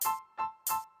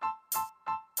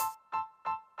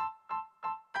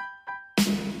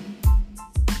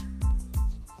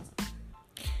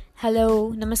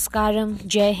Hello, Namaskaram,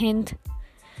 Jai Hind.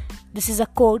 This is a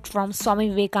quote from Swami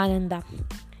Vivekananda.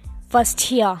 First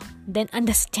hear, then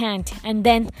understand, and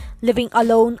then living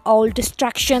alone all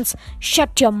distractions,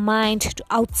 shut your mind to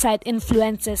outside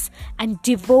influences and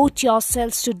devote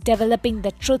yourselves to developing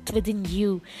the truth within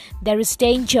you. There is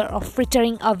danger of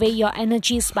frittering away your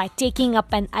energies by taking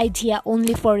up an idea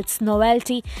only for its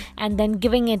novelty and then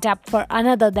giving it up for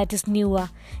another that is newer.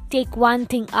 Take one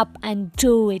thing up and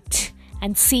do it,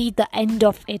 and see the end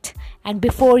of it. And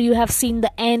before you have seen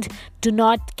the end, do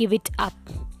not give it up.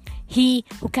 He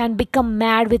who can become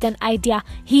mad with an idea,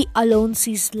 he alone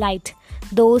sees light.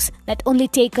 Those that only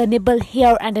take a nibble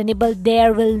here and a nibble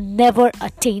there will never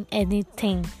attain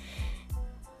anything.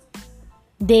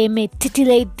 They may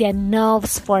titillate their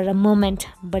nerves for a moment,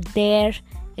 but there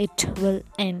it will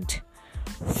end.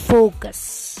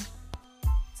 Focus.